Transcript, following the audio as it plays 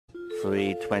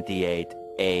3:28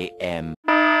 a.m.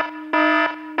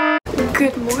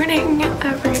 Good morning,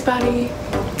 everybody.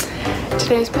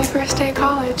 Today's my first day of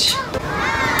college.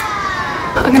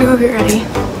 I'm gonna go get ready.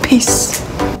 Peace.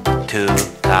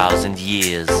 2,000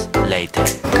 years later.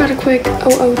 Got a quick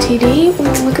OOTD.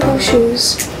 Ooh, look at those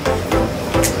shoes.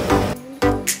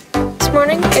 This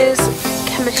morning is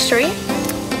chemistry.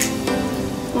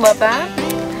 Love that.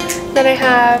 Then I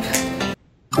have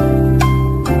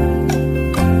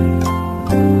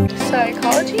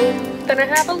psychology. Then I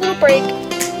have a little break.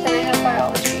 Then I have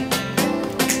biology.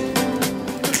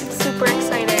 Super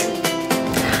exciting.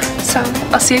 So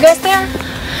I'll see you guys there.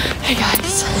 Hey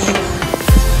guys.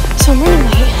 So I'm running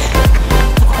late.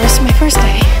 Of course, my first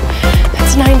day.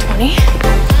 It's 9:20.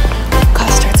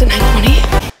 Class starts at 9:20.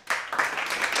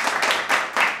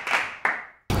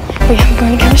 But yeah, I'm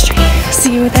going to chemistry.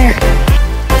 See you there.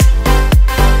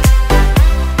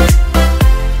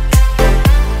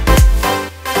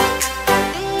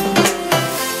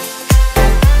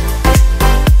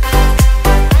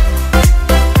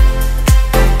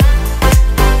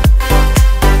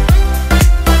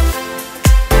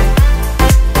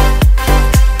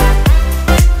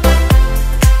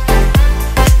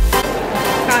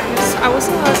 I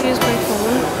wasn't allowed to use my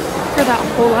phone for that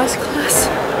whole last class.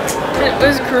 It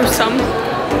was gruesome.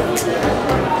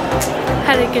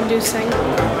 Headache inducing.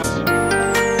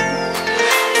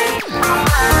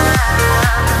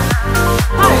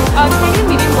 Hi, can I get a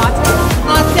medium latte?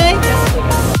 Latte? Yes,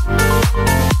 please.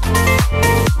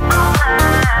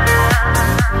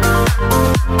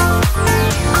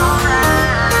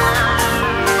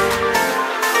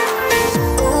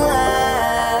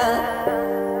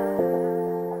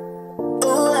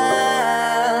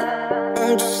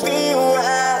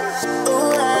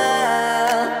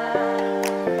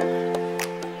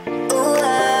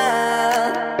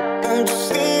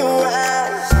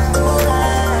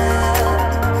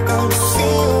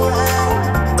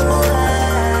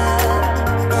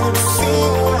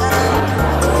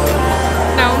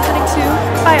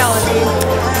 Biology.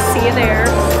 See you there.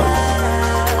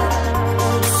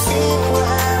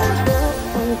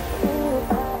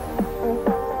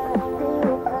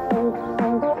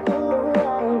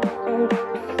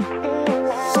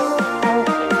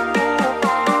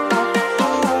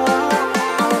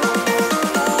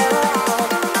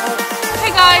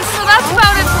 Hey guys, so that's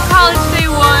about it for college day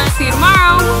 1. See you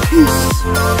tomorrow. Peace.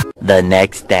 The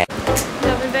next day.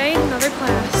 Another day, another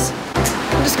class.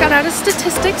 I just got out of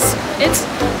statistics. It's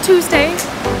Tuesday.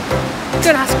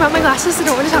 Gonna ask about my glasses. I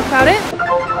don't want to talk about it.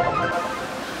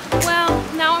 Well,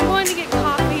 now I'm going to get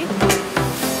coffee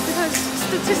because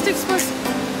statistics was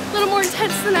a little more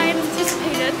intense than I had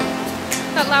anticipated.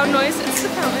 That loud noise, it's the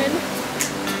fountain.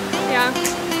 Yeah.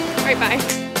 Alright, bye.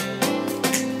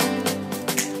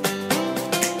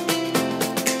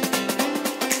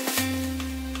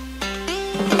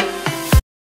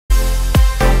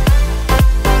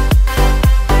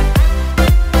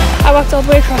 I walked all the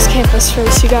way across campus for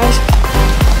this, you guys.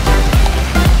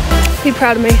 Be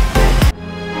proud of me.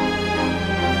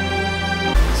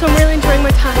 So I'm really enjoying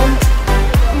my time.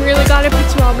 I'm really glad I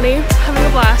picked Albany, having a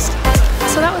blast.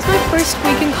 So that was my first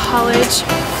week in college.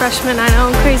 Freshman, I know,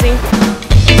 I'm crazy.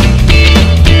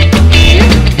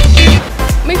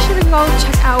 Make sure to go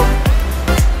check out.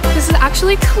 This is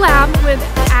actually a collab with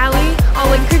ALLIE.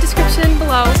 I'll link her description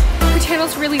below. Her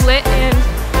channel's really lit and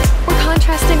we're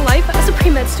contrasting life as a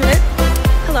pre-med student,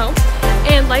 hello,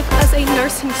 and life as a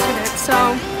nursing student.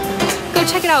 So go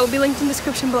check it out, it will be linked in the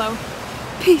description below.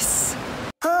 Peace.